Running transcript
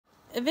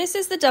This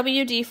is the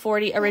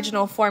WD-40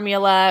 original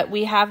formula.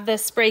 We have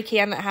this spray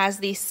can that has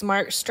the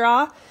smart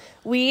straw.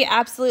 We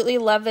absolutely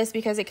love this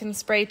because it can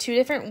spray two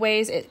different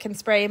ways. It can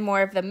spray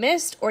more of the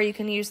mist, or you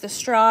can use the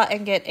straw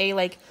and get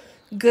a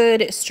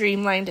good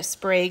streamlined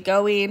spray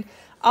going.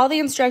 All the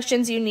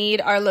instructions you need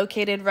are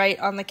located right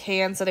on the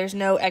can, so there's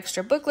no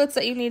extra booklets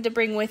that you need to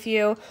bring with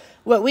you.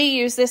 What we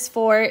use this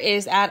for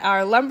is at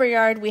our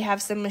lumberyard, we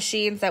have some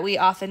machines that we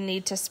often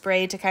need to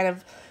spray to kind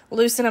of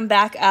loosen them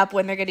back up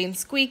when they're getting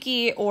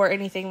squeaky or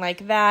anything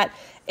like that,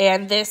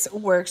 and this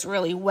works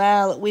really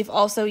well. We've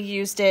also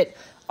used it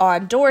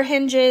on door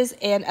hinges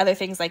and other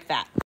things like that.